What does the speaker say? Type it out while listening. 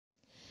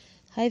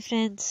Hi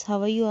friends, how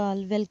are you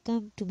all?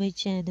 Welcome to my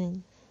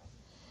channel.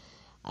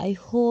 I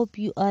hope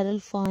you are all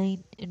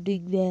fine and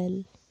doing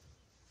well.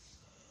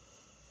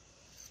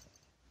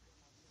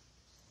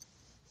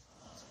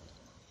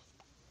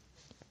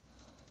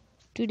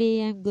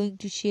 Today I am going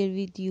to share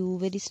with you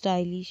very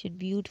stylish and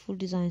beautiful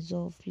designs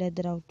of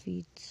leather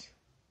outfits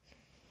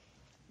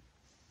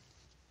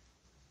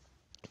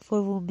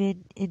for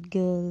women and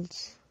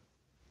girls.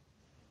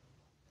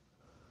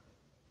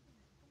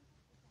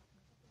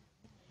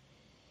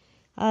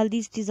 All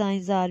these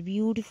designs are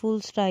beautiful,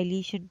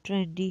 stylish and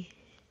trendy.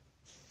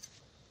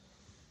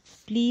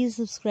 Please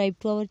subscribe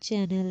to our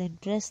channel and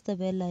press the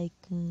bell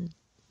icon.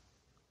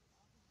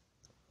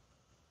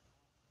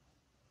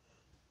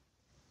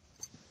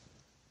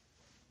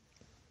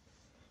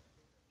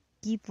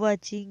 Keep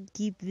watching,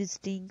 keep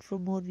visiting for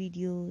more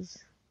videos.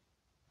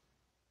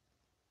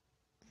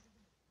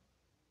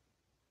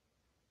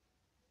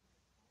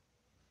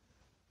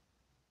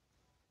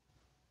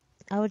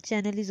 Our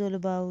channel is all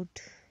about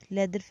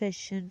leather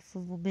fashion for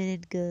women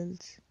and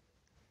girls.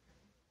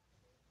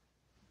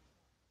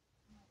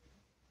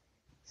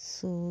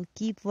 So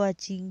keep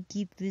watching,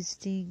 keep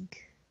visiting.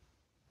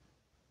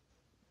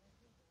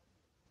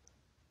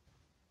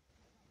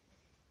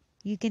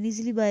 You can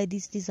easily buy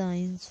these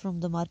designs from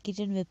the market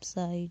and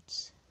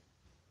websites.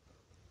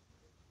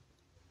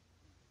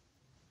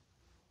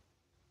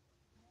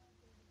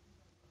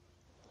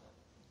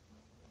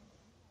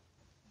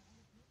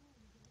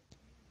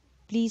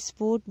 Please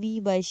support me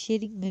by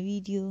sharing my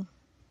video.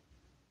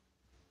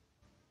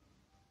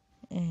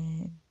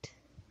 And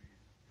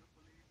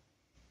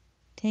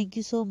thank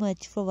you so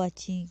much for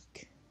watching.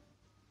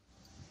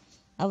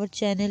 Our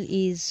channel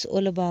is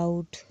all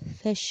about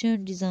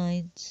fashion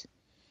designs,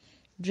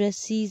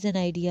 dresses and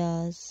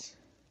ideas.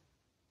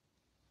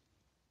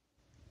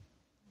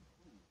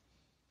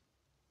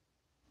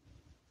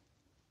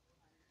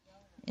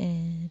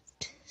 And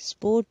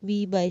support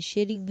me by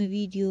sharing my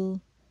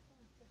video.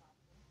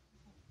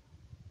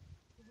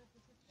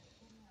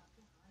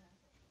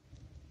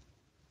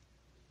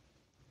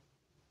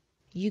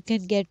 You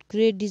can get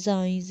great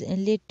designs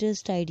and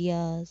latest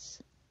ideas.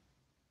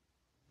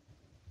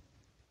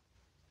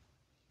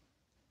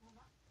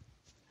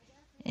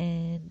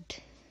 And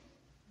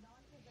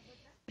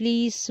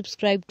please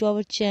subscribe to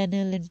our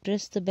channel and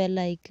press the bell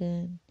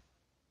icon.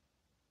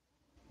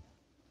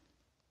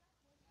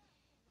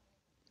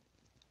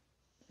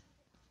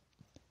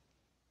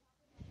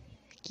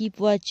 Keep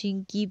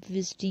watching, keep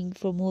visiting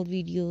for more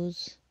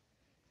videos.